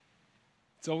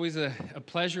It's always a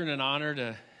pleasure and an honor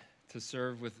to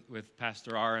serve with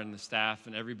Pastor R and the staff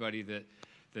and everybody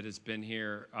that has been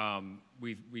here.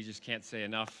 We just can't say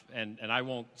enough, and I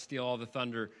won't steal all the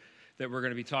thunder that we're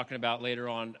going to be talking about later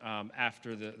on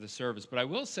after the service. But I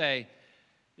will say,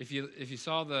 if you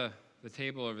saw the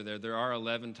table over there, there are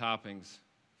 11 toppings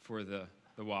for the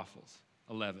waffles.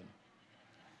 11.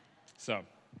 So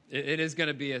it is going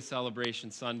to be a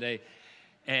celebration Sunday.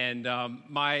 And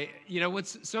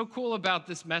what's so cool about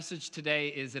this message today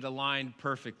is it aligned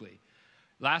perfectly.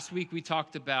 Last week we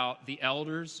talked about the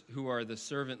elders, who are the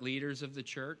servant leaders of the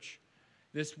church.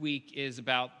 This week is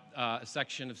about a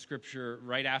section of scripture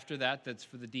right after that's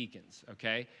for the deacons,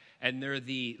 okay? And they're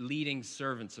the leading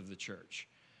servants of the church.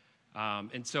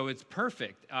 And so it's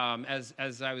perfect.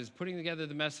 As I was putting together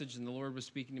the message and the Lord was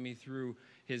speaking to me through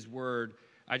his word,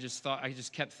 I just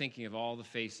kept thinking of all the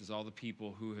faces, all the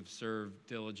people who have served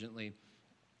diligently,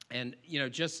 and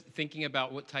just thinking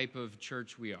about what type of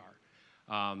church we are.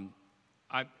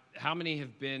 How many of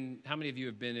you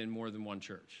have been in more than one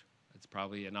church? That's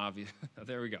probably an obvious.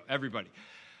 There we go, everybody.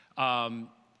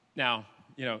 Now,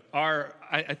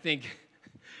 I think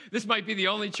this might be the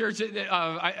only church that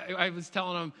I was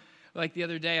telling them like the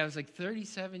other day. I was like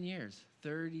 37 years.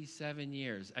 37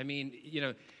 years. I mean,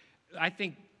 I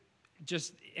think.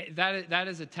 Just that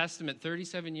is a testament.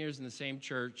 37 years in the same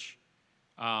church,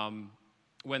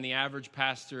 when the average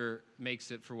pastor makes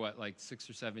it for like 6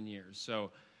 or 7 years. So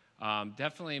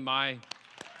definitely my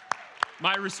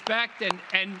respect,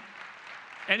 and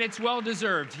it's well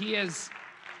deserved. He is,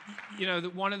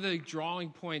 one of the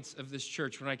drawing points of this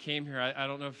church. When I came here, I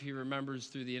don't know if he remembers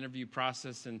through the interview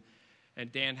process, and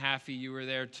Dan Haffey, you were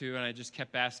there too, and I just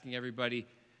kept asking everybody.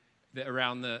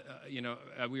 Around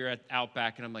we were at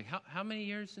Outback, and I'm like, how many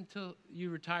years until you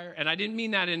retire? And I didn't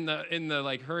mean that in the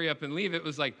like hurry up and leave. It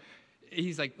was like,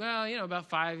 he's like, well, about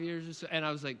 5 years or so. And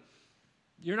I was like,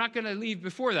 you're not going to leave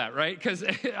before that, right? Because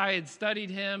I had studied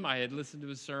him, I had listened to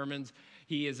his sermons.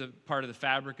 He is a part of the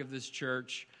fabric of this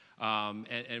church,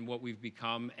 and what we've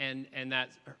become, and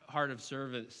that heart of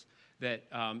service that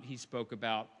he spoke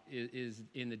about is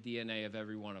in the DNA of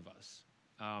every one of us.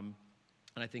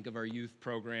 And I think of our youth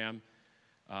program.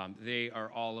 They are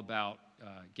all about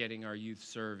getting our youth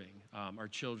serving, our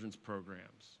children's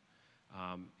programs.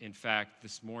 In fact,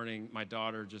 this morning, my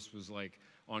daughter just was like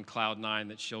on cloud nine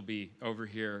that she'll be over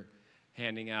here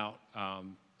handing out,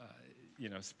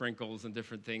 sprinkles and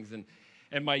different things.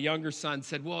 And my younger son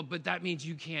said, well, but that means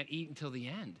you can't eat until the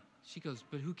end. She goes,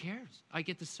 but who cares? I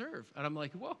get to serve. And I'm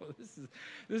like, whoa, this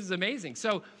is amazing.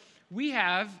 So we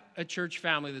have a church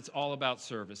family that's all about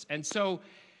service. And so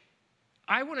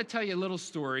I want to tell you a little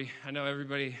story. I know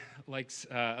everybody likes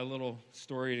a little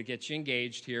story to get you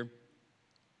engaged here.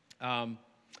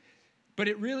 But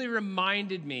it really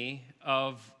reminded me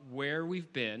of where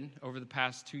we've been over the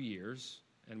past 2 years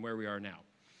and where we are now.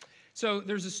 So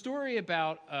there's a story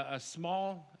about a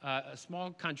small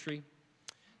country.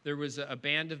 There was a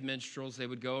band of minstrels. They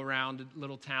would go around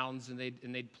little towns and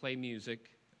they'd play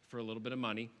music for a little bit of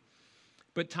money.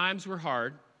 But times were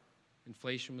hard.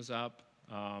 Inflation was up.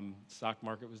 Stock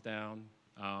market was down.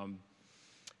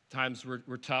 Times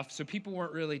were tough. So people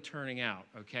weren't really turning out,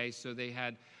 okay? So they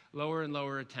had lower and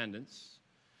lower attendance.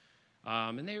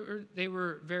 And they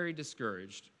were very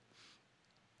discouraged.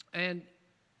 And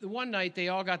the one night, they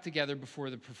all got together before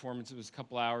the performance. It was a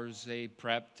couple hours. They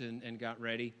prepped and got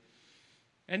ready.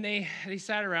 And they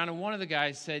sat around, and one of the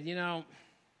guys said,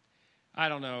 I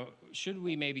don't know, should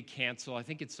we maybe cancel? I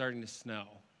think it's starting to snow.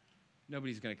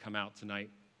 Nobody's going to come out tonight.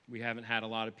 We haven't had a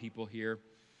lot of people here.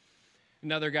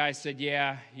 Another guy said,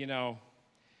 yeah,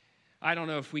 I don't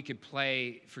know if we could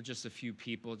play for just a few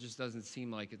people. It just doesn't seem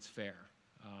like it's fair.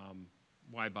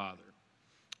 Why bother?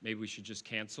 Maybe we should just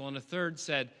cancel. And a third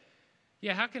said,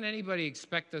 yeah, how can anybody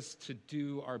expect us to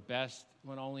do our best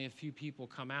when only a few people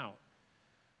come out?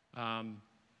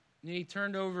 And he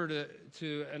turned over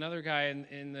to another guy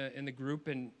in the group,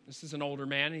 and this is an older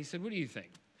man, and he said, what do you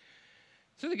think?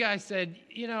 So the guy said,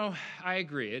 I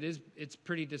agree. It's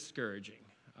pretty discouraging.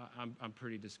 I'm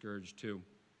pretty discouraged too.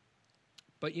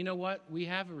 But you know what? We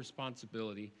have a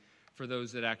responsibility for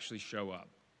those that actually show up.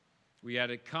 We got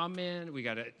to come in. We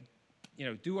got to,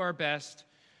 do our best,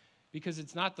 because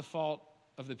it's not the fault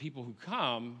of the people who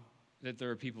come that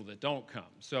there are people that don't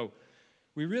come. So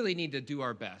we really need to do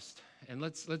our best. And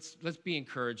let's be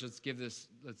encouraged. Let's give this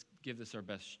our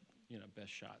best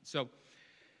shot. So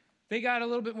they got a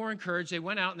little bit more encouraged. They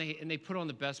went out and they put on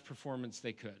the best performance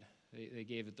they could. They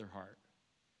gave it their heart.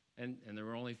 And there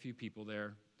were only a few people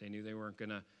there. They knew they weren't going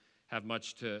to have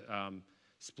much to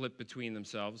split between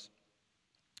themselves.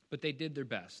 But they did their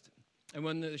best. And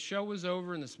when the show was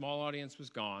over and the small audience was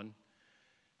gone,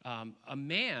 a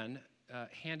man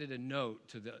handed a note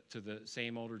to the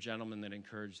same older gentleman that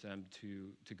encouraged them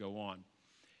to go on.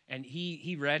 And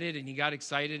he read it and he got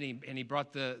excited and he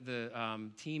brought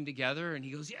the team together and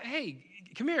he goes, yeah, hey,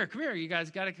 come here. You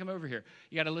guys got to come over here.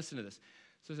 You got to listen to this.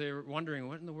 So they were wondering,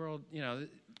 what in the world, it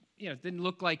didn't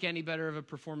look like any better of a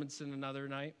performance than another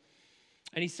night.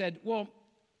 And he said, well,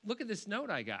 look at this note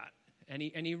I got. And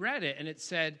he read it and it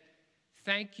said,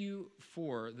 thank you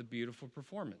for the beautiful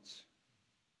performance.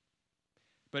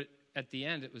 But at the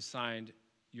end, it was signed,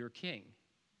 your king.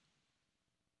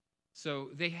 So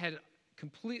they had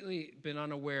completely been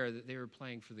unaware that they were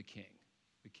playing for the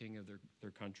king of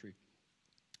their country.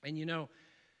 And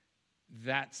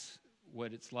that's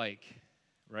what it's like,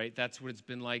 right? That's what it's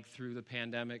been like through the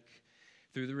pandemic,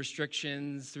 through the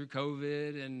restrictions, through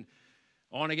COVID, and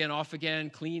on again, off again,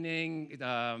 cleaning,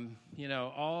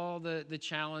 all the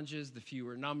challenges, the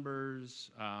fewer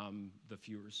numbers, the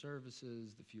fewer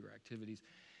services, the fewer activities.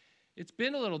 It's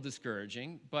been a little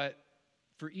discouraging, but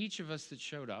for each of us that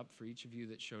showed up, for each of you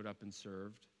that showed up and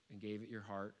served and gave it your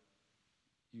heart,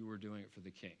 you were doing it for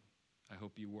the King. I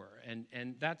hope you were.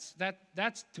 And that's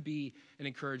to be an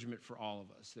encouragement for all of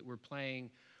us, that we're playing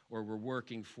or we're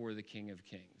working for the King of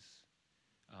Kings.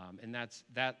 And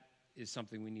that is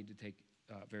something we need to take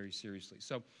very seriously.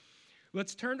 So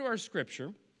let's turn to our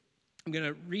scripture. I'm going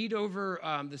to read over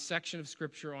the section of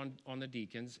scripture on the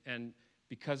deacons, and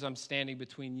because I'm standing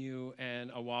between you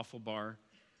and a waffle bar,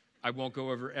 I won't go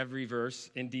over every verse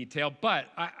in detail, but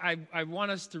I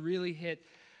want us to really hit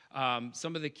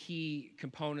some of the key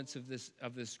components of this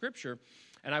scripture,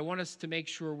 and I want us to make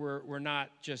sure we're not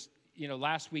just,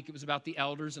 last week it was about the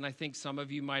elders, and I think some of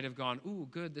you might have gone, ooh,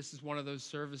 good, this is one of those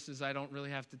services I don't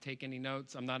really have to take any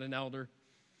notes. I'm not an elder.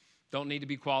 Don't need to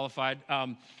be qualified.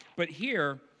 But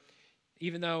here,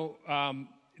 even though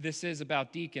this is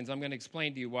about deacons, I'm going to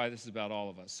explain to you why this is about all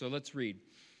of us. So let's read.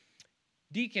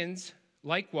 Deacons,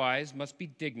 likewise, must be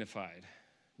dignified,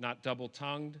 not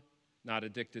double-tongued, not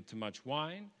addicted to much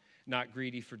wine, not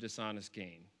greedy for dishonest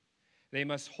gain. They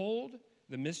must hold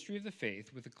the mystery of the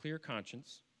faith with a clear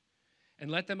conscience, and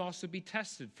let them also be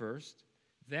tested first,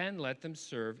 then let them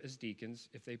serve as deacons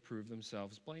if they prove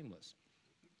themselves blameless.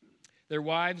 Their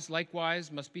wives,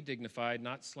 likewise, must be dignified,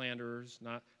 not slanderers,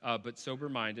 but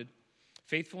sober-minded,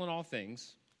 faithful in all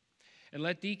things. And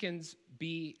let deacons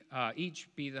each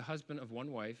be the husband of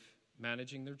one wife,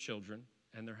 managing their children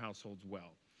and their households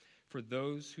well. For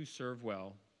those who serve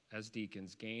well as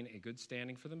deacons gain a good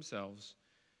standing for themselves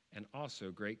and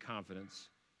also great confidence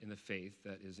in the faith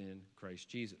that is in Christ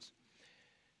Jesus.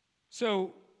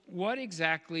 So what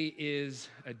exactly is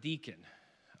a deacon?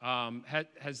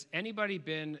 Has anybody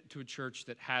been to a church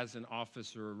that has an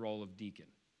office or a role of deacon?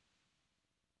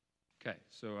 Okay,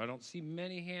 so I don't see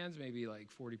many hands, maybe like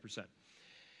 40%.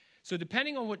 So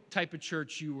depending on what type of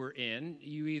church you were in,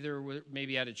 you either were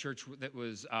maybe at a church that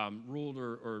was ruled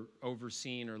or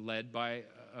overseen or led by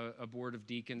a board of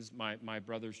deacons. My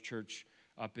brother's church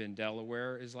up in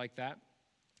Delaware is like that.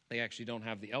 They actually don't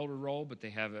have the elder role, but they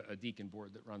have a deacon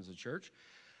board that runs the church.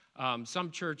 Some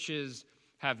churches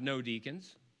have no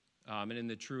deacons, and in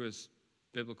the truest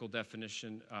biblical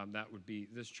definition, that would be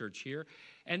this church here.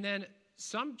 And then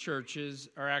some churches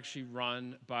are actually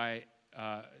run by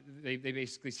they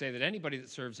basically say that anybody that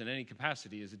serves in any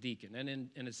capacity is a deacon. And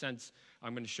in a sense,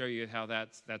 I'm going to show you how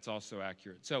that's also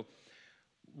accurate. So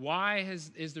why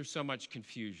is there so much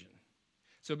confusion?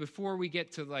 So before we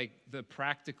get to like the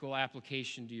practical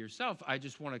application to yourself, I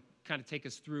just want to kind of take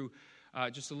us through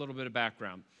just a little bit of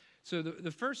background. So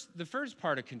the first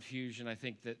part of confusion, I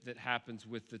think, that happens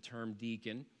with the term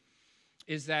deacon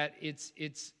is that it's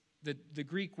the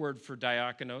Greek word for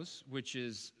diakonos, which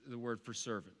is the word for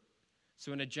servant.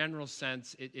 So in a general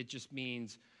sense, it just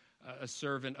means a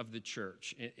servant of the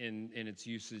church in its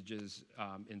usages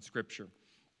in Scripture.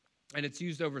 And it's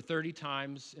used over 30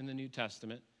 times in the New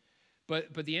Testament.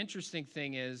 But the interesting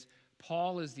thing is,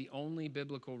 Paul is the only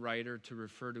biblical writer to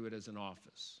refer to it as an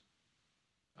office.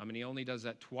 He only does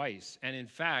that twice. And in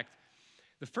fact,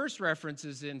 the first reference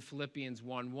is in Philippians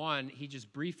 1:1. He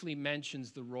just briefly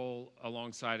mentions the role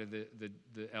alongside of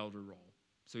the elder role.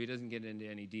 So he doesn't get into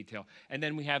any detail. And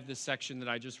then we have this section that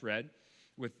I just read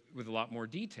with a lot more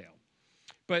detail.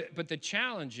 But the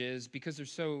challenge is, because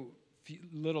there's so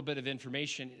little bit of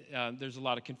information, there's a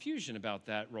lot of confusion about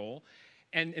that role.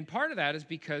 And part of that is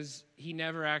because he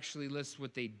never actually lists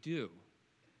what they do.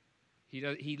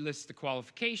 He lists the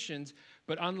qualifications,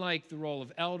 but unlike the role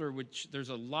of elder, which there's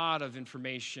a lot of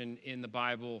information in the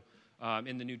Bible,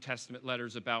 in the New Testament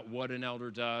letters about what an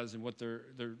elder does and what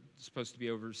they're supposed to be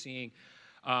overseeing,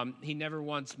 he never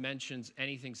once mentions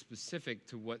anything specific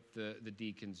to what the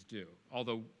deacons do,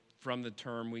 although from the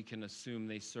term we can assume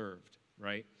they served,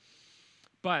 right?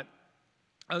 But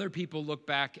other people look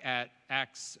back at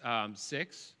Acts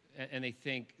 6, and they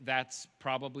think that's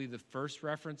probably the first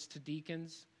reference to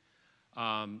deacons.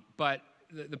 But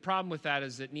the problem with that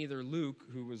is that neither Luke,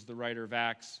 who was the writer of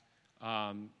Acts,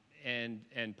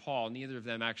 and Paul, neither of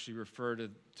them actually refer to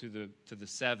the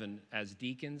seven as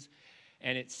deacons.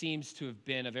 And it seems to have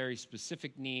been a very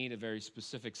specific need, a very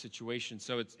specific situation.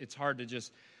 So it's hard to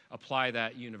just apply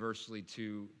that universally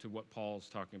to what Paul's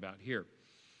talking about here.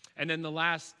 And then the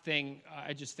last thing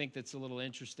I just think that's a little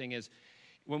interesting is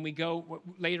when we go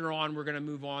later on, we're going to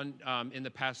move on in the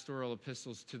pastoral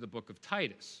epistles to the book of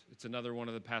Titus. It's another one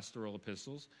of the pastoral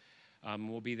epistles.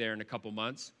 We'll be there in a couple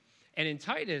months. And in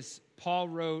Titus, Paul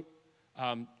wrote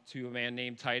to a man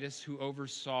named Titus who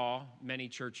oversaw many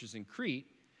churches in Crete.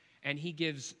 And he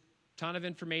gives a ton of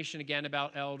information again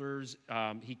about elders.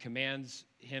 He commands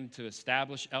him to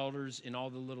establish elders in all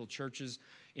the little churches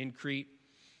in Crete.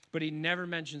 But he never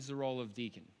mentions the role of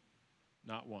deacon,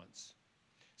 not once.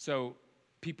 So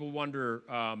people wonder,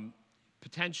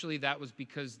 potentially that was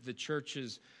because the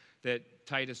churches that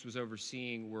Titus was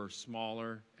overseeing were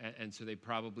smaller, and so they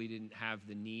probably didn't have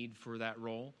the need for that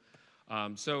role.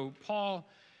 So Paul,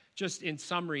 just in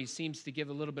summary, seems to give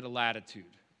a little bit of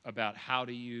latitude about how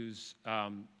to use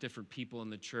different people in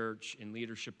the church in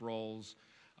leadership roles.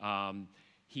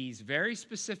 He's very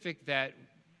specific that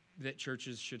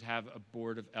churches should have a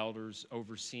board of elders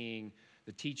overseeing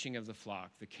the teaching of the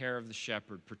flock, the care of the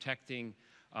shepherd, protecting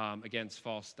against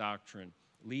false doctrine,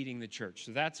 leading the church.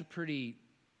 So that's a pretty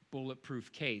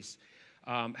bulletproof case.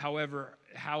 However,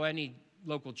 how any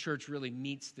local church really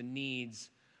meets the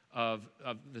needs of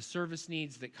the service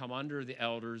needs that come under the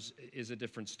elders is a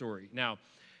different story. Now,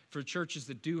 for churches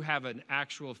that do have an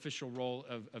actual official role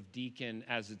of deacon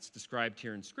as it's described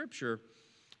here in Scripture,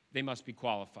 they must be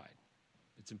qualified.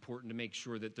 It's important to make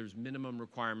sure that there's minimum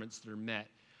requirements that are met.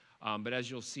 But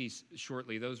as you'll see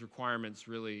shortly, those requirements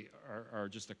really are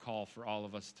just a call for all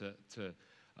of us to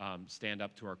stand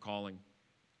up to our calling.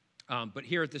 But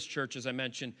here at this church, as I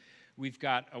mentioned, we've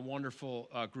got a wonderful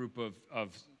group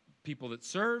of people that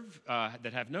serve,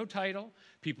 that have no title,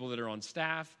 people that are on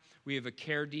staff. We have a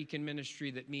care deacon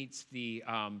ministry that meets the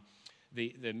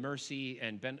mercy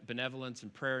and benevolence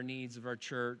and prayer needs of our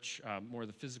church, more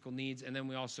the physical needs. And then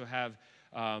we also have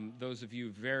those of you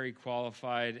very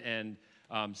qualified and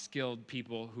skilled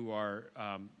people who are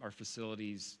our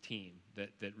facilities team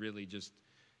that really just,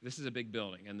 this is a big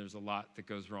building and there's a lot that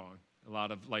goes wrong. A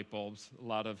lot of light bulbs, a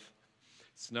lot of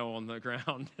snow on the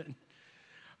ground.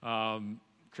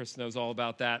 Chris knows all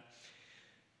about that.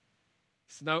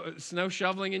 Snow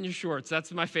shoveling in your shorts,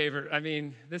 that's my favorite. I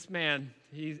mean, this man,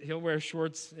 he'll wear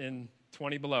shorts in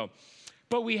 20 below.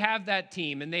 But we have that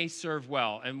team, and they serve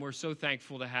well, and we're so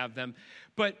thankful to have them.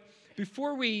 But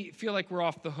before we feel like we're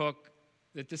off the hook,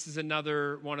 that this is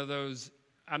another one of those,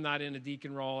 I'm not in a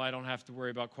deacon role, I don't have to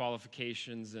worry about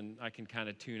qualifications, and I can kind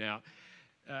of tune out.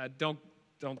 Don't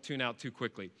tune out too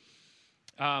quickly.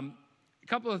 A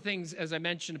couple of things, as I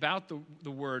mentioned, about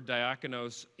the word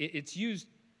diakonos, it's used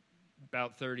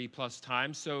about 30 plus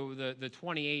times. So the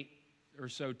 28 or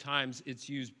so times it's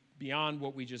used beyond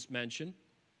what we just mentioned.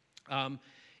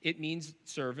 It means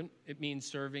servant. It means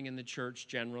serving in the church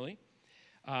generally.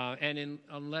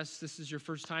 Unless this is your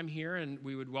first time here, and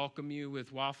we would welcome you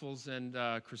with waffles and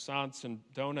croissants and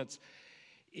donuts,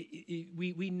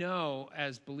 we know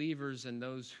as believers and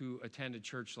those who attend a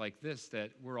church like this that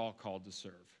we're all called to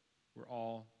serve. We're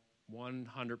all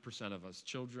 100% of us,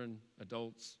 children,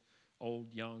 adults,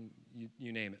 old, young,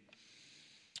 you name it.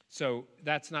 So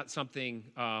that's not something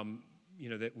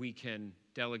that we can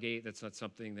delegate. That's not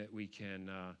something that we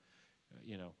can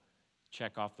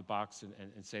check off the box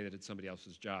and say that it's somebody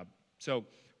else's job. So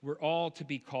we're all to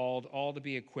be called, all to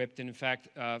be equipped. And in fact,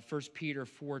 1 Peter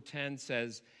 4:10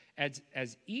 says,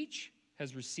 as each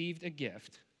has received a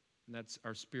gift, and that's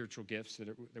our spiritual gifts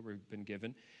that we've been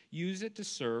given, use it to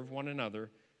serve one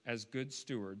another as good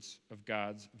stewards of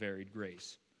God's varied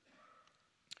grace.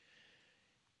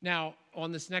 Now,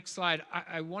 on this next slide,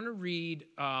 I want to read,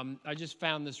 I just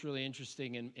found this really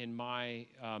interesting in my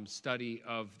study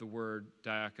of the word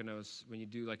diakonos. When you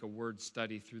do like a word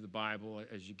study through the Bible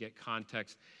as you get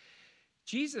context,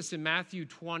 Jesus in Matthew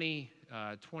 20,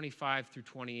 25 through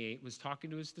 28 was talking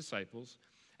to his disciples,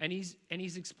 and he's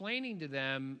explaining to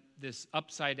them this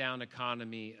upside-down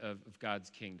economy of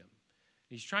God's kingdom.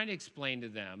 He's trying to explain to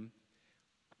them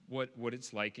what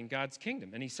it's like in God's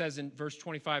kingdom. And he says in verse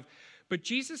 25, but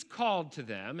Jesus called to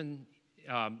them and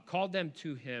called them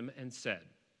to him and said,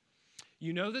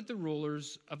 You know that the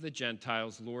rulers of the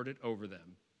Gentiles lord it over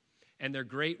them, and their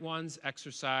great ones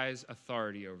exercise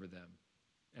authority over them.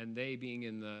 And they, being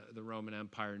in the Roman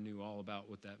Empire, knew all about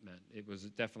what that meant. It was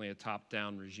definitely a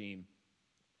top-down regime.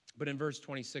 But in verse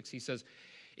 26, he says,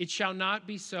 "It shall not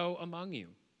be so among you,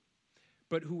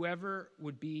 but whoever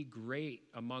would be great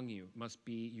among you must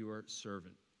be your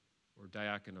servant," or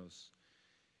diakonos.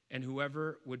 "And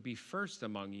whoever would be first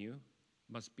among you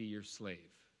must be your slave."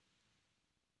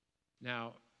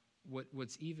 Now,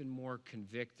 what's even more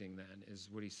convicting then is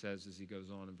what he says as he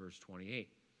goes on in verse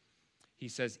 28. He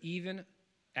says, "Even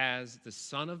as the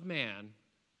Son of Man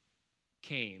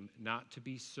came not to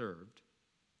be served,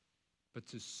 but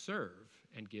to serve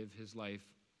and give his life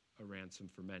a ransom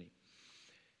for many."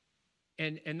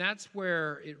 And that's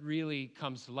where it really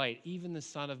comes to light. Even the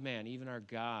Son of Man, even our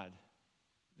God,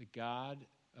 the God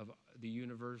of the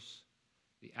universe,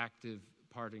 the active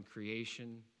part in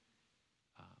creation,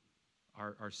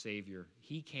 our Savior,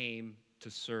 he came to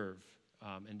serve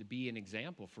and to be an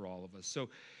example for all of us.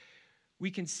 So we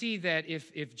can see that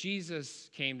if Jesus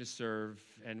came to serve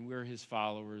and we're his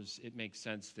followers, it makes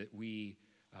sense that we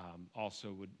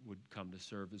also would come to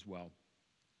serve as well.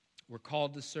 We're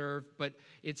called to serve, but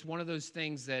it's one of those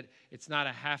things that it's not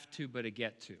a have to, but a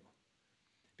get to.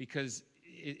 Because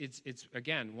it's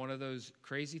again, one of those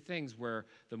crazy things where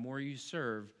the more you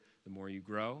serve, the more you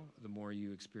grow, the more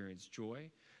you experience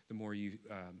joy, the more you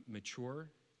mature,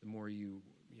 the more you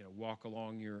walk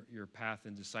along your path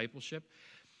in discipleship.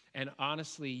 And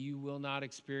honestly, you will not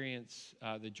experience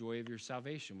the joy of your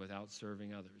salvation without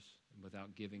serving others and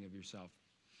without giving of yourself.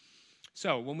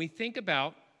 So when we think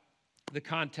about the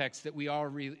context that we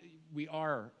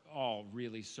are all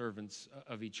really servants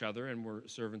of each other, and we're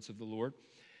servants of the Lord,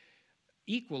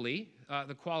 equally,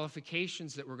 the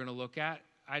qualifications that we're going to look at,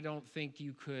 I don't think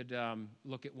you could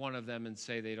look at one of them and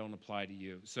say they don't apply to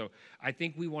you. So I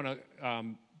think we want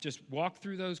to just walk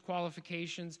through those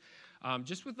qualifications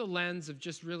just with the lens of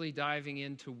just really diving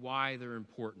into why they're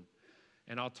important.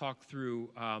 And I'll talk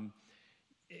through,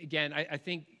 again, I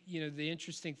think, the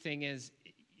interesting thing is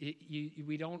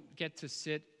we don't get to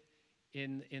sit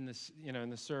in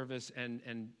the service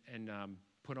and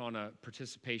put on a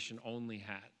participation only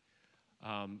hat.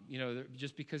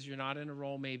 Just because you're not in a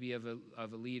role maybe of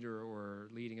a leader or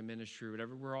leading a ministry or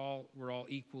whatever, we're all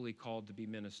equally called to be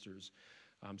ministers.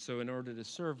 So in order to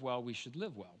serve well, we should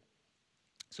live well.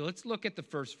 So let's look at the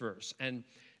first verse, and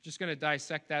just going to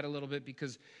dissect that a little bit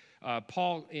because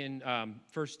Paul in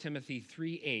 1 Timothy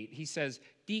 3:8, he says,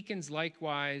 "Deacons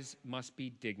likewise must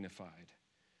be dignified,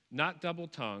 not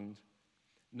double-tongued,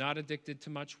 not addicted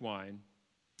to much wine,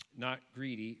 not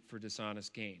greedy for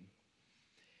dishonest gain."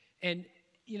 And,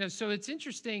 so it's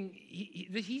interesting,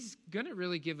 he's going to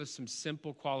really give us some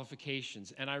simple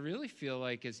qualifications. And I really feel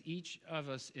like as each of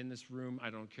us in this room, I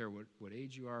don't care what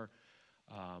age you are,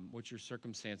 what your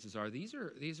circumstances are, these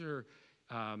are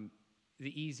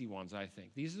the easy ones, I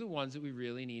think. These are the ones that we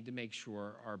really need to make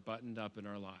sure are buttoned up in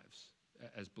our lives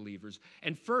as believers.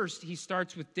 And first, he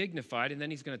starts with dignified, and then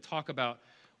he's going to talk about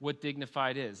what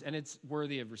dignified is. And it's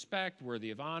worthy of respect, worthy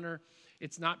of honor.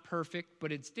 It's not perfect,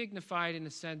 but it's dignified in the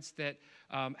sense that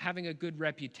having a good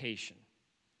reputation.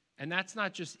 And that's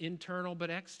not just internal,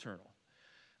 but external.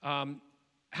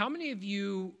 How many of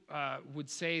you would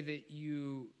say that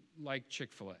you like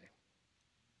Chick-fil-A?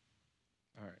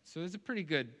 All right, so there's a pretty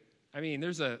good,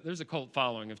 there's a cult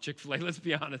following of Chick-fil-A, let's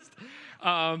be honest.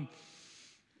 And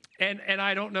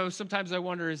I don't know, sometimes I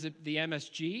wonder, is it the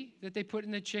MSG that they put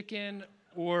in the chicken,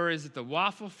 or is it the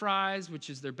waffle fries, which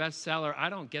is their best seller? I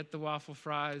don't get the waffle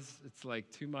fries. It's like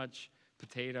too much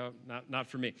potato, not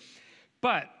for me.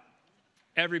 But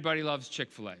everybody loves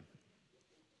Chick-fil-A.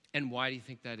 And why do you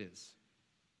think that is?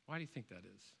 Why do you think that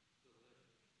is?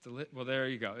 Well, there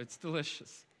you go. It's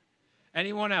delicious.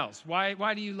 Anyone else?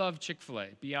 Why do you love Chick-fil-A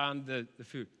beyond the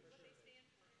food?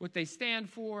 What they stand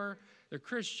for. They're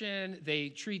Christian. They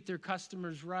treat their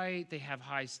customers right. They have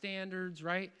high standards,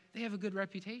 right? They have a good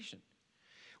reputation.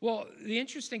 Well, the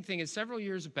interesting thing is several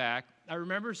years back, I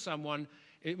remember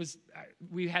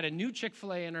we had a new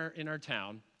Chick-fil-A in our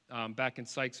town back in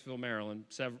Sykesville, Maryland,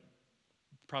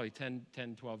 probably 10,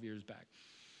 12 years back.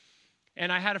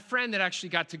 And I had a friend that actually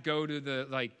got to go to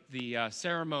the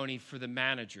ceremony for the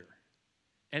manager.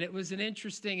 And it was an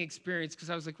interesting experience because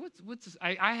I was like, what's this?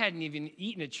 I hadn't even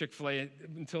eaten at Chick-fil-A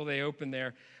until they opened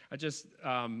there. I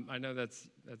know that's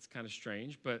kind of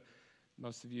strange, but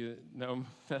most of you know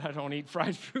that I don't eat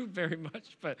fried food very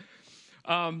much. But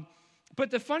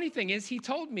the funny thing is, he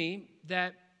told me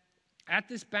that at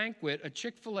this banquet, a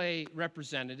Chick-fil-A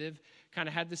representative kind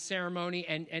of had the ceremony,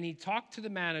 and he talked to the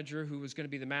manager, who was going to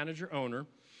be the manager owner,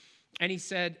 and he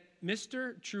said,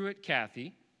 Mr. Truett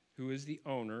Cathy, who is the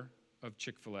owner of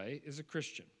Chick-fil-A, is a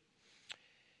Christian.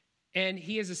 And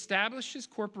he has established his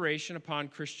corporation upon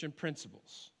Christian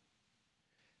principles.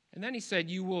 And then he said,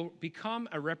 you will become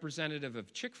a representative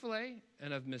of Chick-fil-A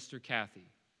and of Mr.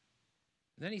 Cathy.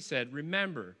 And then he said,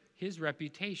 remember, his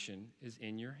reputation is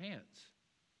in your hands.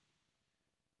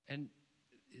 And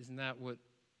isn't that what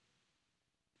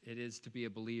it is to be a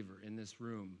believer in this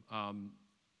room?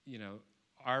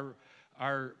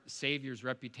 Our Savior's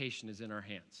reputation is in our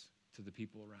hands to the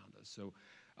people around us. So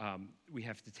we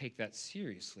have to take that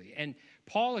seriously. And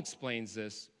Paul explains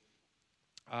this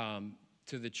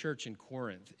to the church in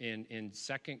Corinth in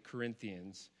 2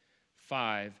 Corinthians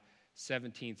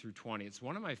 5:17 through 20. It's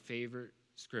one of my favorite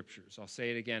scriptures. I'll say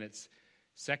it again. It's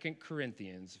 2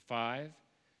 Corinthians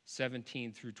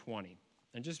 5:17 through 20.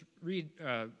 And just read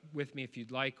with me if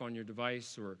you'd like on your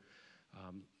device or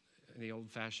the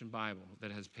old-fashioned Bible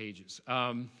that has pages.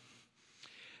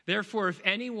 Therefore, if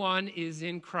anyone is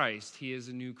in Christ, he is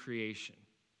a new creation.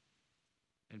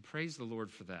 And praise the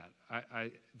Lord for that.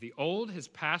 The old has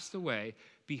passed away.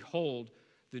 Behold,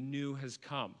 the new has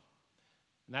come.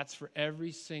 And that's for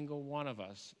every single one of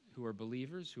us who are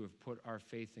believers, who have put our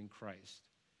faith in Christ.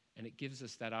 And it gives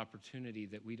us that opportunity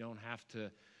that we don't have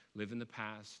to live in the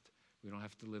past. We don't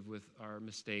have to live with our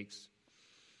mistakes.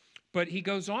 But he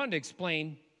goes on to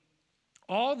explain,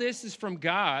 all this is from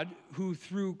God, who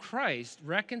through Christ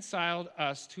reconciled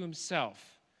us to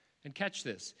himself. And catch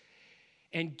this.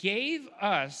 And gave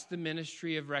us the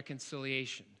ministry of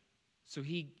reconciliation. So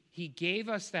he gave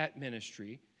us that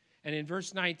ministry. And in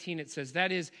verse 19 it says,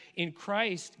 that is, in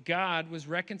Christ God was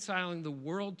reconciling the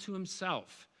world to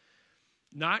himself,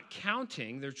 not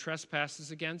counting their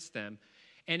trespasses against them,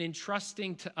 and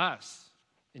entrusting to us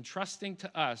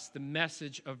the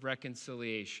message of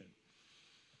reconciliation.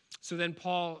 So then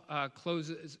Paul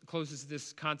closes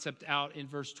this concept out in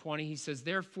verse 20. He says,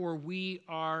 therefore we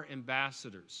are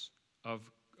ambassadors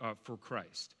for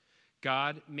Christ,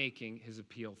 God making his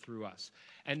appeal through us.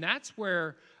 And that's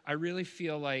where I really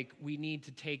feel like we need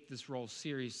to take this role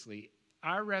seriously.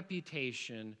 Our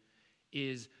reputation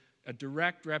is a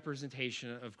direct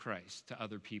representation of Christ to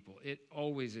other people. It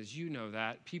always is. You know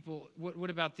that. People, what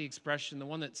about the expression? The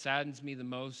one that saddens me the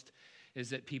most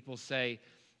is that people say,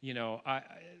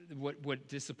 what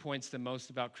disappoints them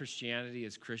most about Christianity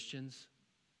is Christians.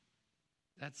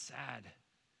 That's sad.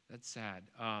 That's sad.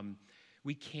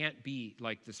 We can't be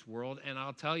like this world. And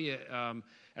I'll tell you,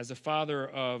 as a father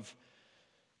of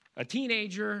a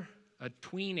teenager, a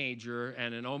tweenager,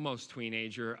 and an almost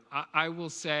tweenager, I will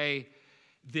say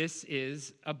this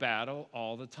is a battle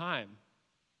all the time.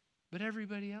 But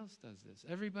everybody else does this.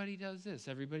 Everybody does this.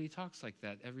 Everybody talks like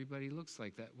that. Everybody looks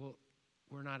like that. Well,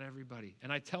 we're not everybody.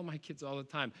 And I tell my kids all the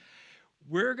time,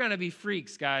 we're going to be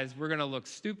freaks, guys. We're going to look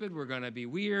stupid. We're going to be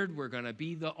weird. We're going to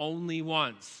be the only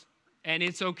ones. And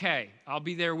it's okay. I'll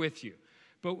be there with you.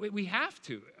 But we have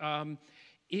to.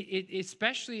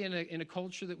 Especially in a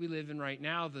culture that we live in right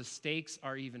now, the stakes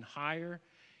are even higher.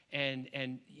 And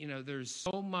there's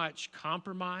so much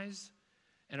compromise.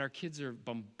 And our kids are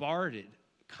bombarded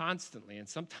constantly. And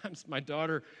sometimes my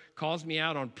daughter calls me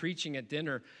out on preaching at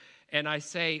dinner. And I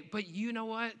say, but you know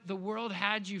what? The world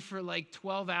had you for like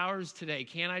 12 hours today.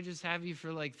 Can't I just have you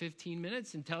for like 15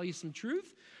 minutes and tell you some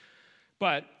truth?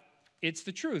 But it's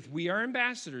the truth. We are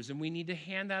ambassadors, and we need to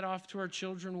hand that off to our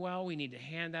children well. We need to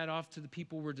hand that off to the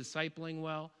people we're discipling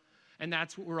well. And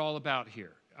that's what we're all about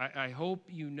here. I hope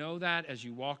you know that as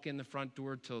you walk in the front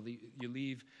door till you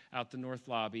leave out the north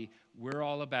lobby. We're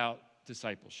all about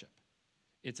discipleship.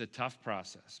 It's a tough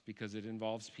process because it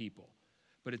involves people,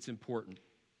 but it's important.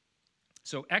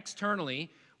 So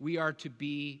externally, we are to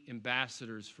be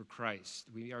ambassadors for Christ.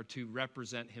 We are to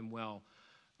represent him well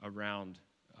around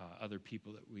other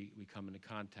people that we come into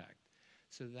contact.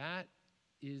 So that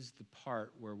is the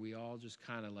part where we all just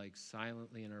kind of like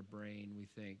silently in our brain, we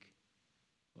think,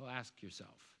 well, ask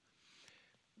yourself,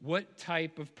 what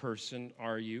type of person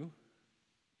are you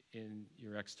in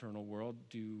your external world?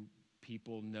 Do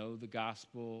people know the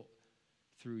gospel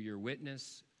through your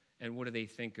witness? And what do they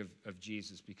think of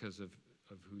Jesus because of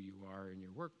who you are in your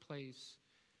workplace,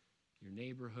 your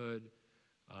neighborhood?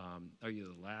 Are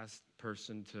you the last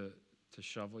person to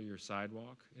shovel your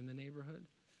sidewalk in the neighborhood?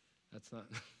 That's not...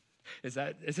 Is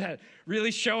that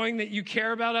really showing that you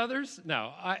care about others?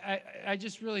 No, I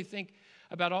just really think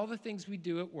about all the things we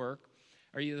do at work.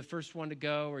 Are you the first one to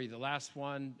go? Are you the last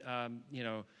one,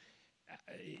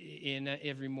 in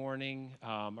every morning?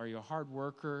 Are you a hard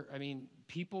worker? I mean,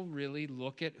 people really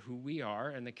look at who we are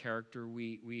and the character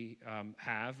we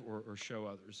have or show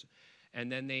others.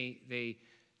 And then they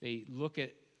look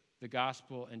at the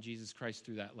gospel and Jesus Christ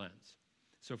through that lens.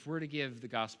 So if we're to give the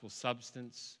gospel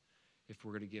substance, if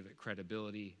we're going to give it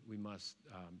credibility, we must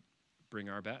bring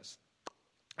our best.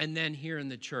 And then here in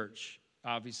the church,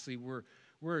 obviously we're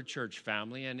a church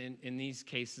family, and in these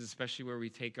cases, especially where we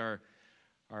take our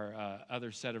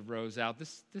other set of rows out,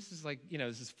 this is like,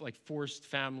 this is like forced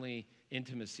family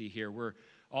intimacy here. We're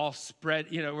all spread,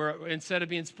 we're, instead of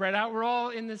being spread out, we're all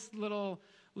in this little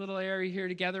area here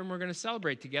together, and we're going to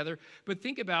celebrate together. But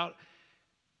think about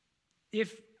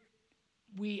if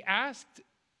we asked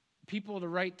people to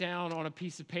write down on a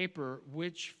piece of paper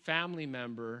which family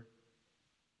member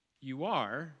you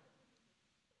are,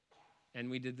 and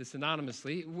we did this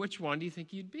anonymously, which one do you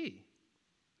think you'd be?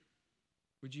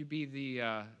 Would you be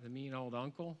the mean old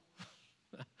uncle?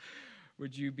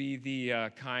 Would you be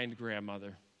the kind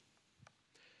grandmother?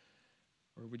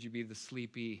 Or would you be the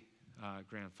sleepy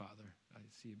grandfather? I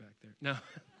see you back there. No.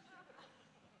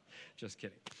 Just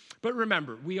kidding. But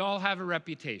remember, we all have a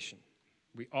reputation.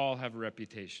 We all have a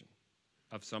reputation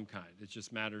of some kind. It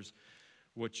just matters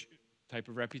which type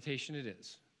of reputation it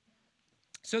is.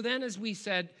 So then, as we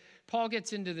said, Paul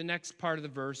gets into the next part of the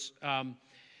verse,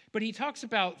 but he talks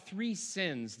about 3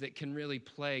 sins that can really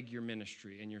plague your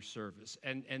ministry and your service,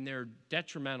 and they're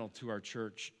detrimental to our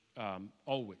church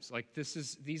always. Like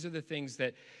these are the things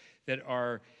that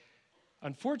are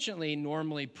unfortunately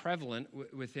normally prevalent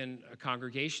within a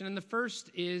congregation. And the first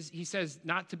is, he says,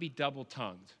 not to be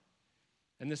double-tongued.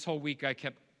 And this whole week I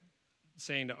kept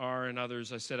saying to R and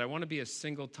others, I said, I want to be a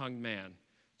single-tongued man,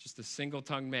 just a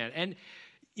single-tongued man. And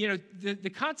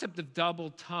the concept of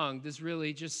double-tongued is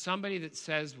really just somebody that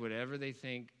says whatever they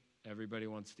think everybody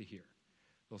wants to hear.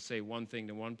 They'll say one thing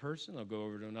to one person, they'll go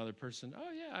over to another person,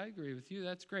 oh yeah, I agree with you,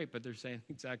 that's great, but they're saying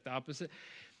the exact opposite.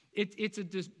 It's a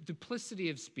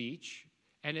duplicity of speech,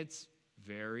 and it's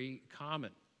very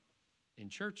common in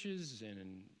churches and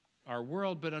in our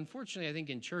world, but unfortunately I think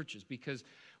in churches, because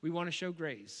we want to show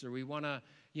grace, or we want to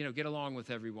get along with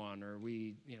everyone, or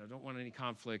we don't want any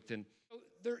conflict. And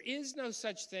there is no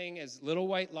such thing as little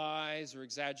white lies or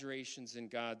exaggerations in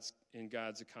God's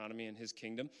economy and his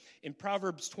kingdom. In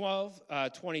Proverbs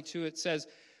 12:22, it says,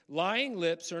 lying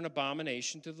lips are an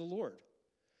abomination to the Lord,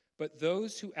 but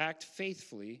those who act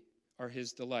faithfully are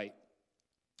his delight.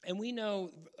 And we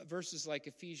know verses like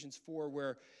Ephesians 4,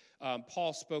 where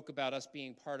Paul spoke about us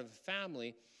being part of a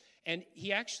family, and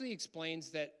he actually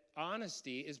explains that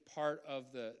honesty is part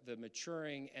of the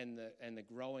maturing and the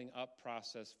growing up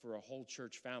process for a whole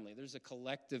church family. There's a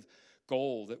collective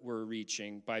goal that we're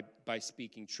reaching by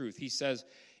speaking truth. He says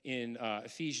in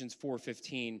Ephesians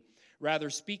 4:15, rather,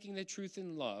 speaking the truth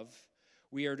in love,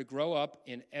 we are to grow up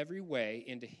in every way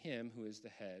into him who is the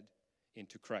head,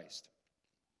 into Christ.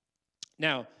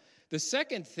 Now, the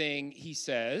second thing he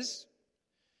says,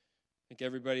 I think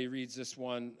everybody reads this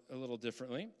one a little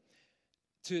differently,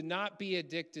 to not be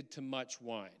addicted to much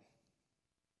wine.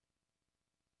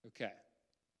 Okay.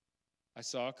 I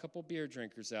saw a couple beer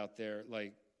drinkers out there,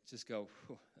 just go,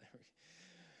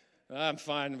 I'm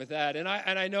fine with that. And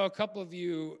I know a couple of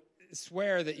you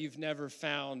swear that you've never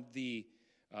found the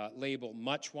label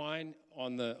much wine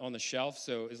on the shelf.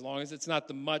 So as long as it's not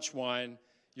the much wine,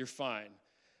 you're fine.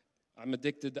 I'm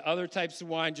addicted to other types of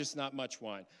wine, just not much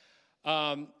wine.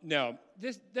 No,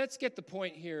 let's get the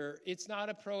point here. It's not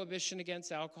a prohibition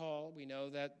against alcohol. We know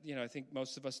that, I think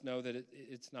most of us know that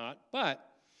it's not. But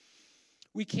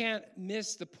we can't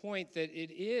miss the point that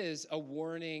it is a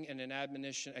warning and an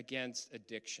admonition against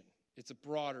addiction. It's a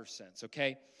broader sense,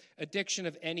 okay? Addiction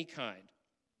of any kind.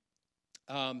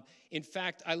 In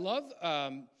fact, I love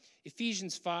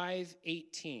Ephesians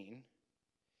 5:18.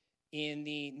 In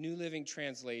the New Living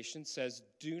Translation says,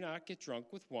 do not get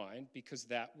drunk with wine because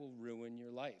that will ruin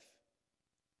your life.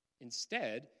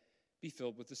 Instead, be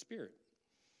filled with the Spirit.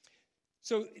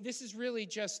 So this is really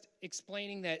just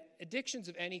explaining that addictions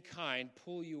of any kind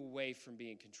pull you away from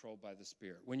being controlled by the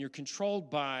Spirit. When you're controlled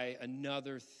by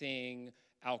another thing,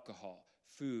 alcohol,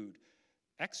 food,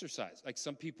 exercise. Like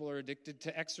some people are addicted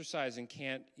to exercise and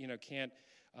can't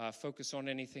focus on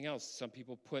anything else. Some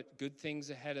people put good things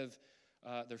ahead of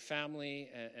their family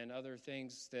and other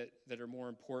things that are more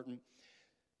important.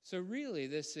 So really,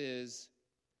 this is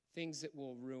things that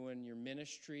will ruin your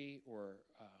ministry or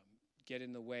get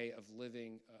in the way of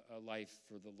living a life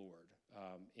for the Lord,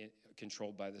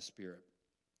 controlled by the Spirit.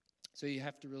 So you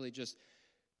have to really just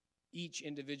each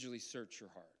individually search your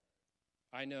heart.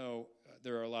 I know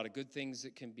there are a lot of good things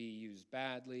that can be used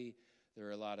badly. There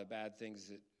are a lot of bad things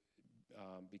that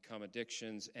become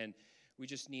addictions, and we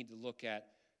just need to look at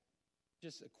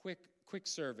just a quick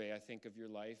survey, I think, of your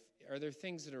life. Are there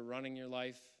things that are running your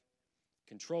life,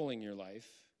 controlling your life,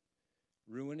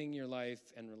 ruining your life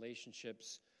and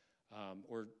relationships,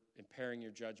 or impairing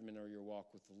your judgment or your walk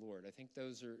with the Lord. I think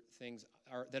those are things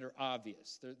that are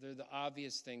obvious. They're the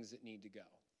obvious things that need to go.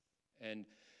 And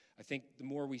I think the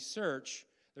more we search,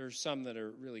 there are some that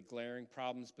are really glaring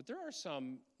problems, but there are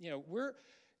some,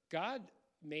 God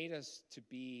made us to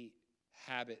be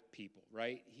habit people,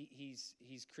 right? He's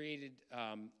created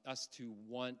us to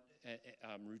want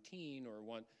routine or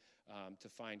want to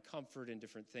find comfort in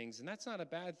different things, and that's not a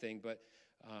bad thing, but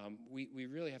we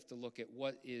really have to look at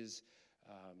what is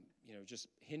just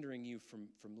hindering you from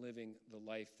living the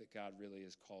life that God really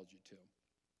has called you to.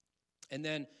 And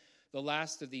then the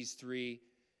last of these three,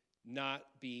 not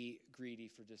be greedy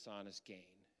for dishonest gain.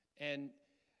 And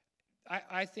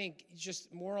I think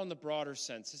just more on the broader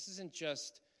sense, this isn't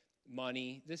just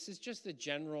money. This is just a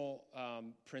general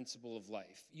principle of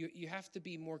life. You have to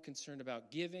be more concerned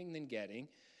about giving than getting,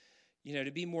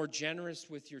 to be more generous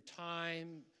with your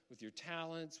time, with your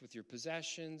talents, with your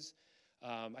possessions.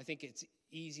 I think it's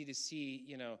easy to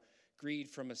see, greed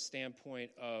from a standpoint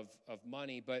of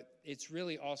money, but it's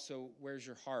really also, where's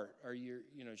your heart?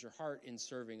 Is your heart in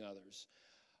serving others?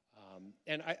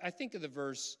 And I think of the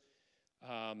verse,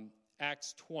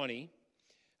 Acts 20,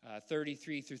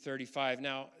 33 through 35.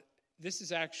 Now, this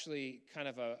is actually kind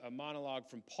of a monologue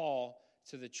from Paul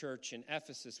to the church in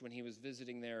Ephesus when he was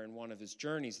visiting there in one of his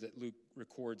journeys that Luke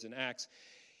records in Acts.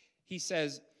 He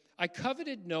says, I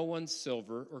coveted no one's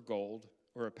silver or gold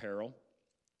or apparel.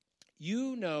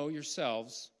 You know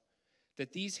yourselves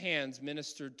that these hands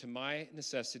ministered to my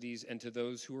necessities and to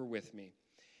those who were with me.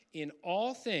 In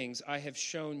all things I have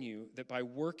shown you that by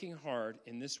working hard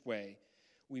in this way,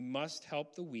 we must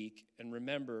help the weak and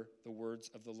remember the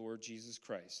words of the Lord Jesus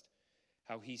Christ,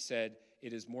 how he said,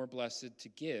 it is more blessed to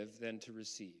give than to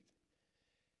receive.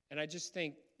 And I just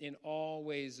think in all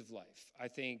ways of life, I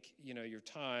think, your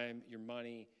time, your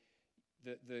money,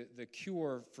 the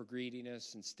cure for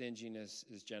greediness and stinginess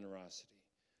is generosity.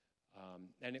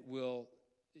 And it will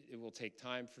take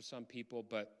time for some people,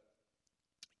 but,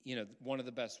 one of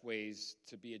the best ways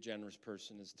to be a generous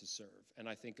person is to serve. And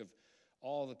I think of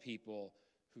all the people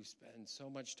who spend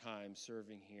so much time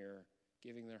serving here,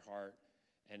 giving their heart,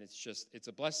 and it's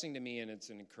a blessing to me and it's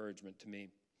an encouragement to me.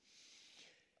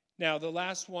 Now, the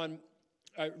last one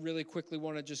I really quickly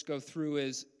want to just go through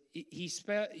is he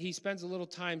spends a little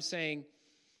time saying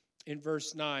in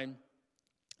verse 9,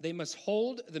 they must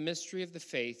hold the mystery of the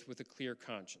faith with a clear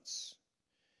conscience.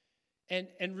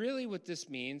 And really what this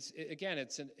means, again,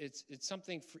 it's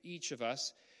something for each of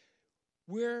us.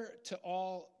 We're to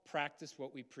all practice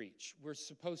what we preach. We're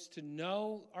supposed to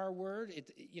know our word.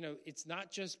 It's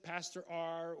not just Pastor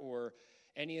R or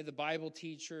any of the Bible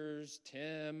teachers,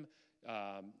 Tim,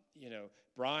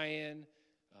 Brian.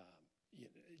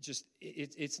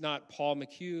 It's not Paul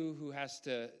McHugh who has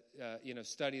to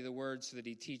study the word so that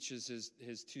he teaches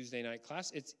his Tuesday night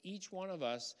class. It's each one of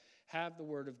us have the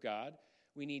word of God.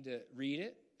 We need to read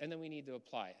it, and then we need to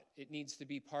apply it. It needs to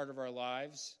be part of our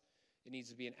lives. It needs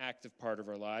to be an active part of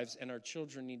our lives, and our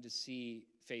children need to see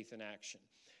faith in action.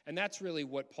 And that's really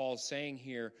what Paul's saying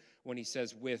here when he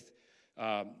says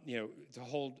to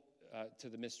hold to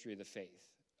the mystery of the faith.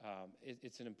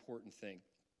 It's an important thing.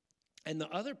 And the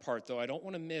other part, though, I don't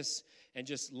want to miss and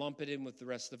just lump it in with the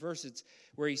rest of the verse. It's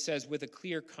where he says, with a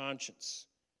clear conscience.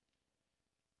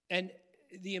 And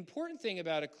the important thing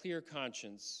about a clear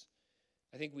conscience,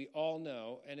 I think we all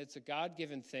know, and it's a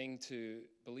God-given thing to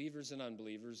believers and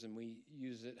unbelievers, and we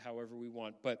use it however we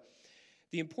want. But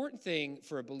the important thing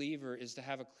for a believer is to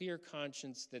have a clear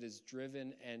conscience that is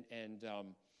driven and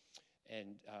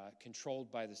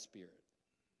controlled by the Spirit.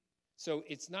 So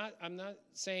I'm not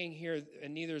saying here,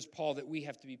 and neither is Paul, that we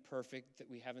have to be perfect,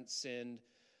 that we haven't sinned.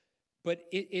 But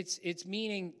it's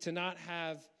meaning to not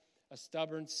have a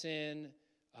stubborn sin,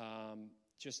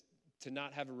 just to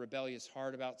not have a rebellious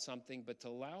heart about something, but to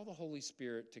allow the Holy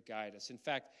Spirit to guide us. In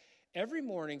fact, every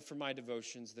morning for my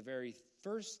devotions, the very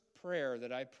first prayer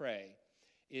that I pray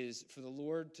is for the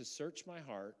Lord to search my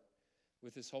heart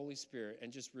with his Holy Spirit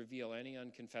and just reveal any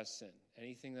unconfessed sin,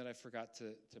 anything that I forgot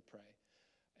to pray,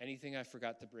 anything I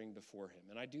forgot to bring before him.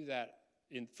 And I do that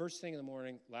first thing in the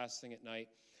morning, last thing at night,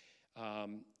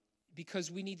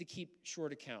 because we need to keep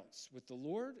short accounts with the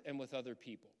Lord and with other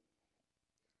people.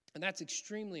 And that's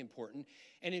extremely important.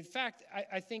 And in fact,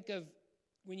 I think of,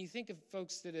 when you think of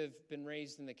folks that have been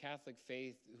raised in the Catholic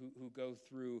faith who go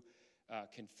through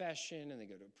confession and they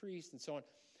go to a priest and so on,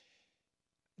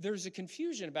 there's a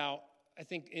confusion about, I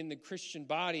think, in the Christian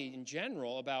body in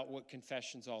general about what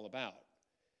confession's all about.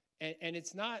 And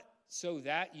it's not so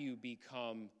that you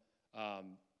become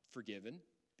forgiven,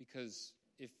 because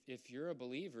if you're a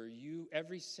believer,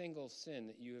 every single sin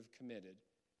that you have committed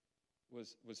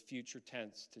was future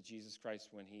tense to Jesus Christ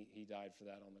when he died for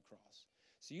that on the cross.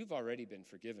 So you've already been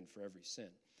forgiven for every sin.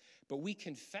 But we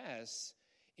confess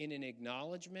in an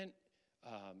acknowledgement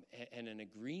and an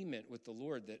agreement with the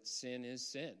Lord that sin is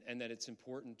sin, and that it's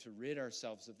important to rid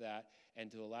ourselves of that and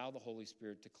to allow the Holy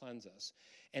Spirit to cleanse us.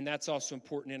 And that's also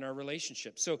important in our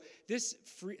relationship. So this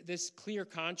clear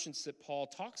conscience that Paul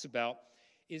talks about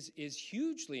is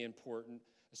hugely important,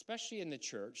 especially in the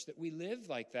church, that we live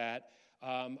like that.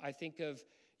 I think of,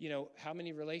 how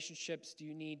many relationships do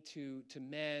you need to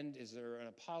mend? Is there an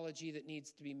apology that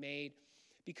needs to be made?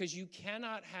 Because you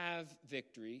cannot have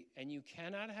victory and you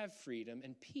cannot have freedom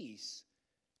and peace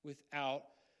without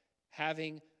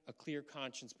having a clear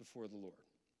conscience before the Lord.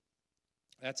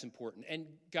 That's important. And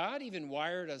God even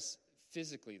wired us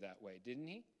physically that way, didn't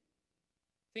he?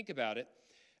 Think about it.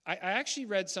 I actually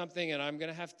read something, and I'm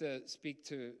going to have to speak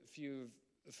to a few of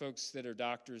the folks that are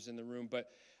doctors in the room,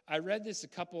 but I read this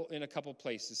in a couple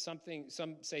places. Some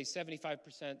say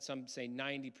 75%, some say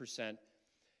 90%.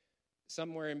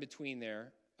 Somewhere in between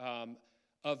there,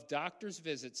 of doctors'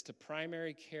 visits to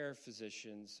primary care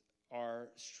physicians are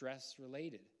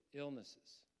stress-related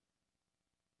illnesses.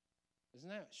 Isn't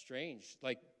that strange?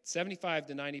 Like 75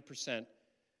 to 90%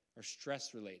 are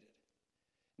stress-related.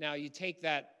 Now, you take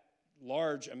that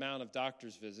large amount of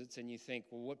doctor's visits and you think,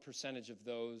 well, what percentage of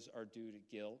those are due to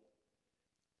guilt,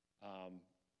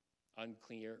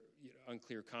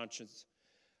 unclear conscience,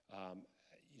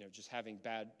 just having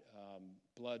bad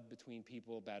blood between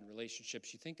people, bad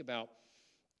relationships. You think about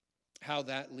how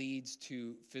that leads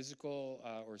to physical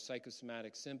or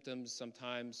psychosomatic symptoms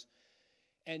sometimes.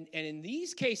 And in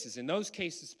those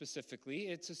cases specifically,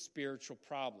 it's a spiritual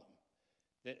problem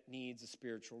that needs a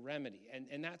spiritual remedy.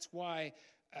 And that's why,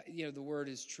 the word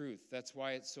is truth. That's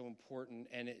why it's so important.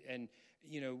 And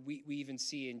we even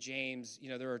see in James,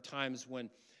 there are times when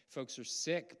folks are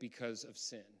sick because of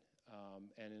sin.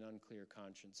 And an unclear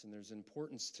conscience. And there's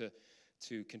importance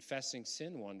to confessing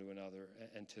sin one to another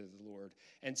and to the Lord.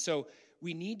 And so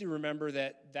we need to remember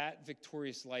that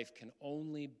victorious life can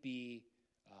only be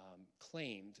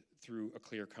claimed through a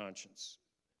clear conscience.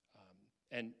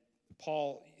 And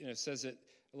Paul, says it.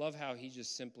 I love how he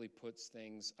just simply puts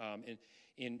things.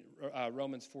 In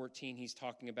Romans 14, he's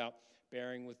talking about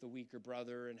bearing with the weaker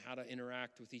brother and how to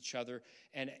interact with each other.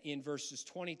 And in verses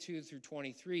 22 through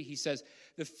 23, he says,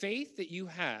 the faith that you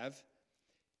have,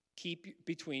 keep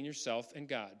between yourself and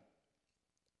God.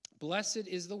 Blessed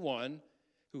is the one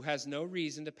who has no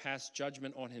reason to pass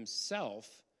judgment on himself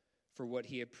for what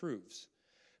he approves.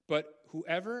 But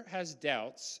whoever has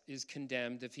doubts is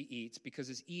condemned if he eats, because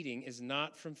his eating is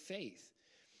not from faith.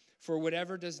 For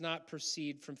whatever does not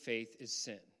proceed from faith is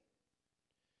sin.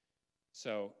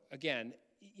 So, again,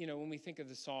 when we think of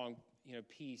the song,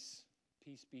 peace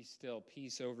be still,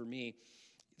 peace over me,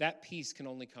 that peace can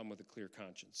only come with a clear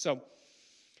conscience. So,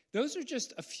 those are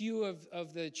just a few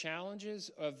of the challenges,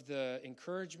 of the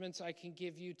encouragements I can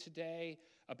give you today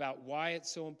about why it's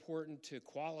so important to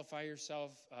qualify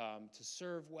yourself, to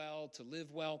serve well, to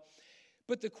live well.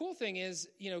 But the cool thing is,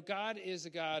 God is a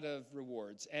God of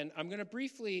rewards. And I'm going to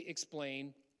briefly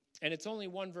explain, and it's only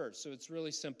one verse, so it's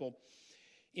really simple.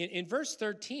 In verse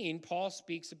 13, Paul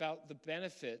speaks about the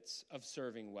benefits of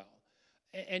serving well.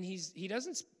 And he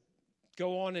doesn't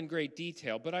go on in great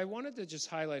detail, but I wanted to just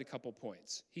highlight a couple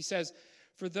points. He says,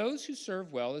 for those who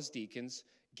serve well as deacons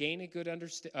gain a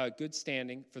good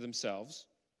standing for themselves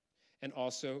and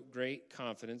also great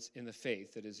confidence in the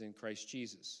faith that is in Christ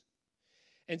Jesus.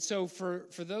 And so for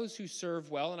those who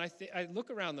serve well, and I look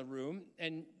around the room,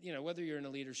 and whether you're in a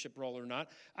leadership role or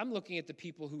not, I'm looking at the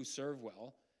people who serve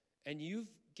well, and you've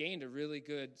gained a really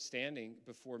good standing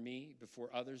before me, before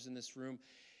others in this room.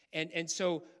 And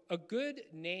so a good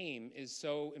name is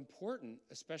so important,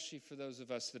 especially for those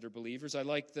of us that are believers. I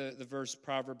like the verse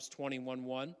Proverbs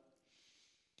 21:1.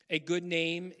 A good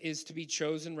name is to be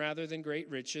chosen rather than great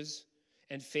riches,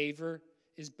 and favor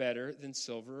is better than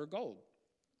silver or gold.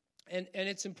 And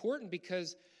it's important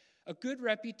because a good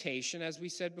reputation, as we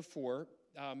said before,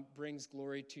 brings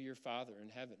glory to your Father in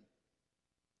heaven.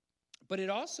 But it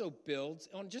also builds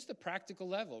on just a practical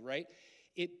level, right?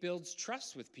 It builds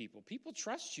trust with people. People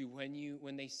trust you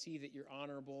when they see that you're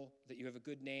honorable, that you have a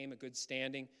good name, a good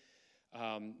standing.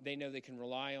 They know they can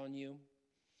rely on you.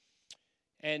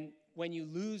 And when you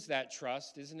lose that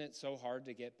trust, isn't it so hard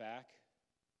to get back?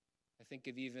 I think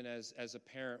of even as a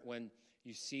parent, when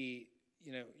you see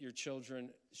your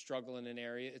children struggle in an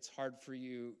area, it's hard for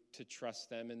you to trust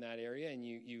them in that area, and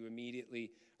you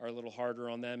immediately are a little harder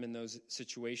on them in those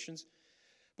situations.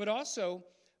 But also,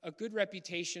 a good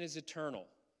reputation is eternal.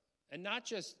 And not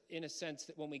just in a sense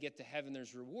that when we get to heaven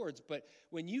there's rewards, but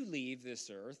when you leave this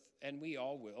earth, and we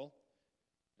all will,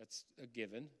 that's a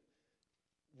given,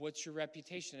 what's your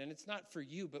reputation? And it's not for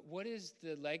you, but what is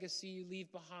the legacy you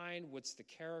leave behind? What's the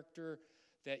character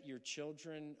that your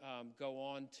children go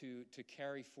on to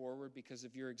carry forward because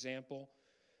of your example?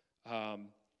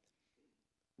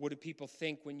 What do people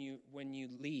think when you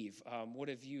leave? What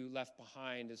have you left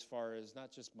behind as far as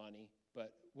not just money,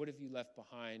 but what have you left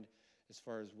behind as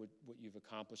far as what you've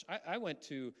accomplished?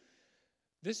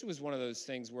 This was one of those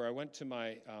things where I went to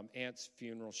my aunt's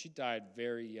funeral. She died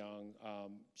very young.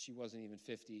 She wasn't even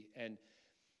 50. And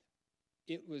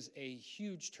it was a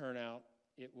huge turnout.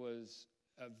 It was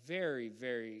a very,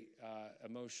 very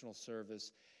emotional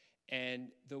service. And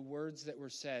the words that were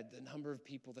said, the number of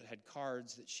people that had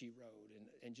cards that she wrote,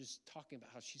 and just talking about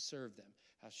how she served them,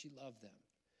 how she loved them,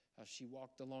 how she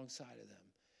walked alongside of them.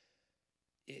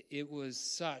 It was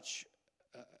such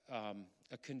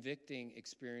a convicting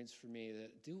experience for me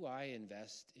that, do I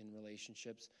invest in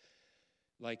relationships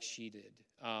like she did?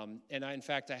 And in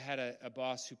fact, I had a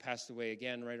boss who passed away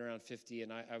again right around 50,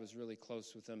 and I was really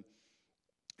close with him.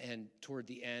 And toward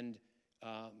the end,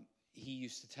 he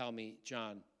used to tell me,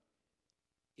 John,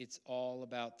 it's all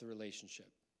about the relationship.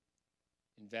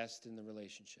 Invest in the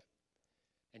relationship.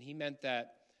 And he meant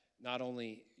that not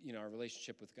only, our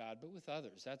relationship with God, but with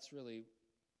others. That's really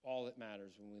all that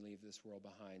matters when we leave this world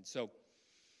behind. So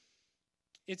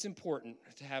it's important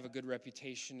to have a good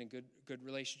reputation and good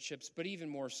relationships, but even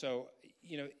more so,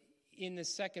 in the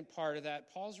second part of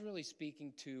that, Paul's really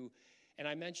speaking to, and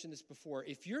I mentioned this before,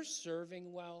 if you're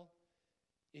serving well,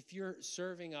 if you're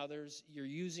serving others, you're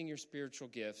using your spiritual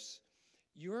gifts,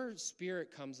 your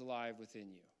spirit comes alive within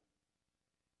you.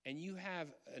 And you have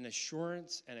an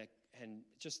assurance and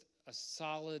just a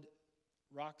solid,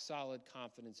 rock-solid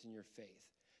confidence in your faith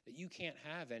that you can't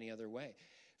have any other way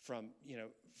from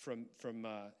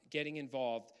getting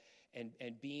involved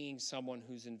and being someone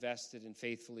who's invested in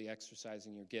faithfully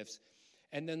exercising your gifts.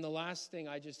 And then the last thing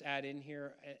I just add in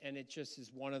here, and it just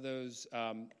is one of those,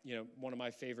 one of my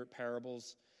favorite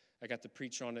parables. I got to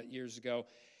preach on it years ago.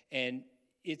 And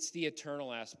it's the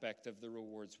eternal aspect of the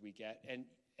rewards we get. And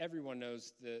everyone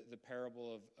knows the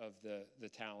parable of the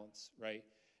talents, right?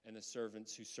 And the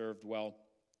servants who served well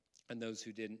and those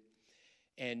who didn't.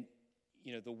 And,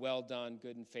 the well done,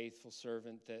 good and faithful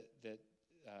servant that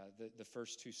the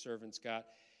first two servants got.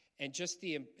 And just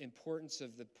the importance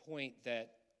of the point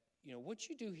that, what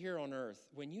you do here on earth,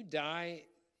 when you die,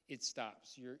 it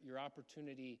stops. Your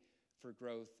opportunity for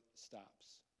growth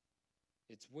stops.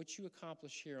 It's what you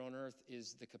accomplish here on earth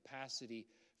is the capacity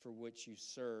for which you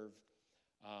serve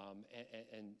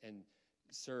and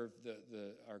serve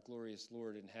our glorious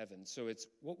Lord in heaven. So it's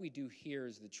what we do here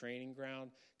is the training ground,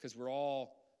 because we're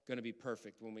all going to be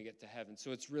perfect when we get to heaven.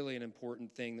 So it's really an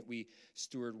important thing that we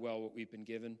steward well what we've been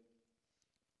given.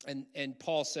 And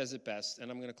Paul says it best, and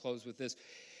I'm going to close with this.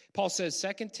 Paul says,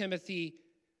 2 Timothy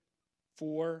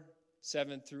 4,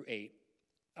 7 through 8,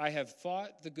 I have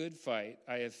fought the good fight,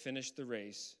 I have finished the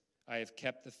race, I have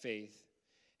kept the faith.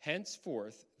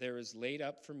 Henceforth there is laid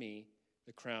up for me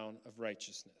the crown of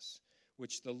righteousness,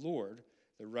 which the Lord,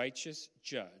 the righteous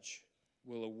judge,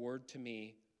 will award to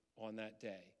me on that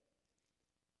day.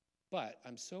 But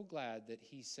I'm so glad that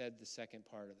he said the second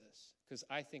part of this, because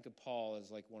I think of Paul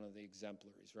as like one of the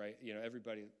exemplaries, right?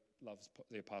 Everybody loves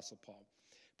the Apostle Paul.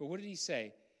 But what did he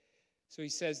say? So he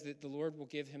says that the Lord will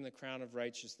give him the crown of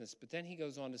righteousness, but then he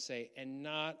goes on to say, and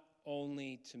not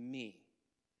only to me,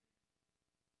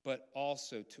 but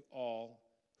also to all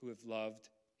who have loved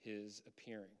his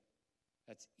appearing.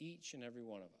 That's each and every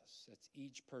one of us. That's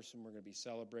each person we're going to be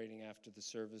celebrating after the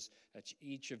service. That's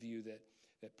each of you that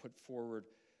put forward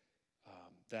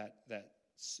that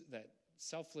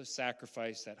selfless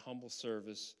sacrifice, that humble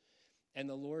service. And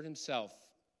the Lord himself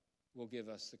will give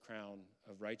us the crown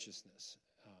of righteousness.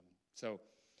 So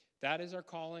that is our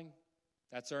calling.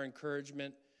 That's our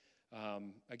encouragement.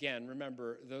 Again,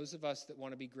 remember, those of us that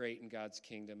want to be great in God's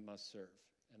kingdom must serve.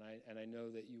 And I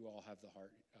know that you all have the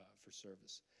heart for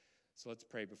service. So let's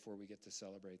pray before we get to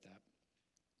celebrate that.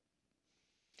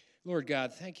 Lord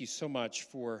God, thank you so much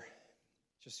for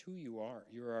just who you are.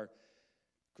 You're our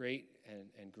great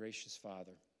and gracious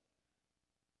Father.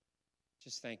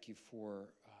 Just thank you for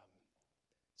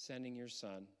sending your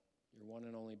Son, your one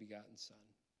and only begotten Son,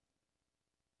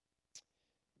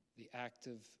 the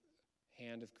active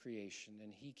hand of creation,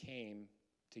 and he came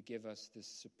to give us this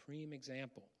supreme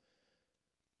example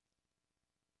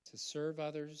to serve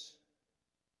others,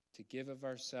 to give of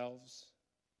ourselves,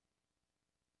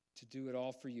 to do it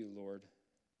all for you, Lord.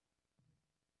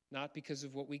 Not because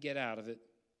of what we get out of it,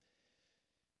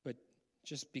 but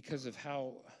just because of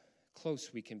how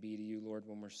close we can be to you, Lord,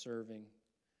 when we're serving,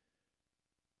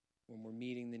 when we're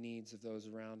meeting the needs of those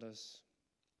around us,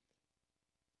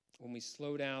 when we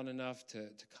slow down enough to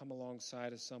come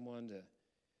alongside of someone, to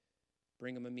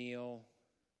bring them a meal,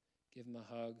 give them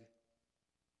a hug.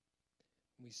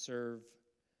 We serve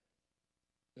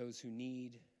those who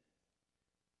need,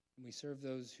 and we serve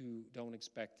those who don't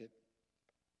expect it.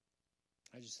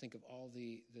 I just think of all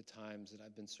the times that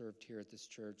I've been served here at this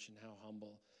church and how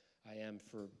humble I am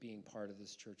for being part of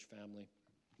this church family.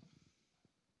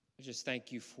 I just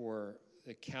thank you for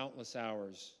the countless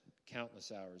hours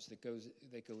that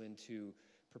go into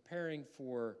preparing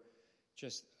for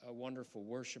just a wonderful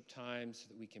worship time so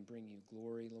that we can bring you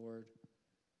glory, Lord,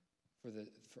 for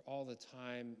all the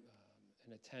time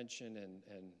and attention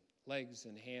and legs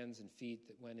and hands and feet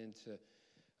that went into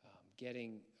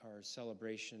getting our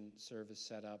celebration service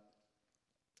set up,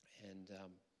 and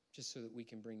just so that we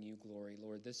can bring you glory,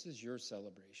 Lord. This is your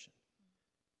celebration.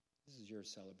 This is your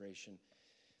celebration.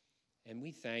 And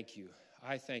we thank you.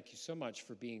 I thank you so much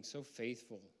for being so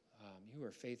faithful. You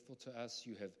are faithful to us.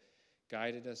 You have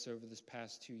guided us over this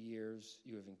past 2 years.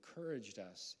 You have encouraged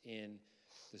us in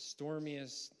the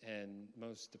stormiest and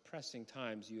most depressing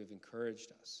times. You have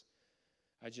encouraged us.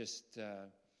 I just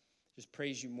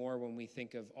praise you more when we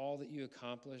think of all that you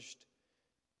accomplished.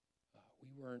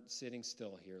 We weren't sitting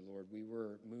still here, Lord. We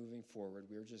were moving forward.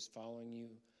 We were just following you,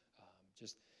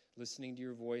 just listening to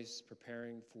your voice,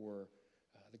 preparing for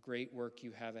the great work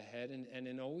you have ahead,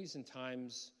 and always in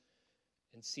times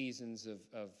and seasons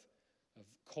of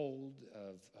cold,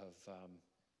 of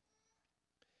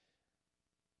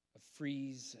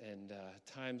freeze, and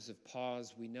times of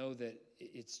pause. We know that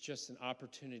it's just an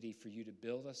opportunity for you to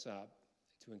build us up,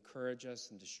 to encourage us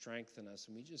and to strengthen us.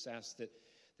 And we just ask that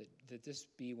this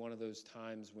be one of those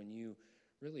times when you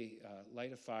really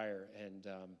light a fire and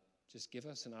just give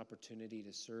us an opportunity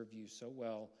to serve you so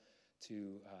well,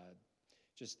 to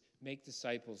just make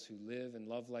disciples who live and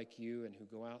love like you and who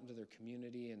go out into their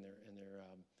community and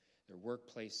their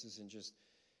workplaces and just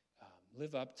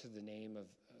live up to the name of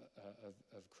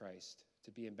Christ,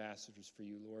 to be ambassadors for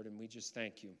you, Lord. And we just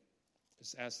thank you.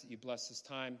 Just ask that you bless this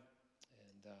time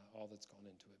and all that's gone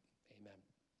into it. Amen.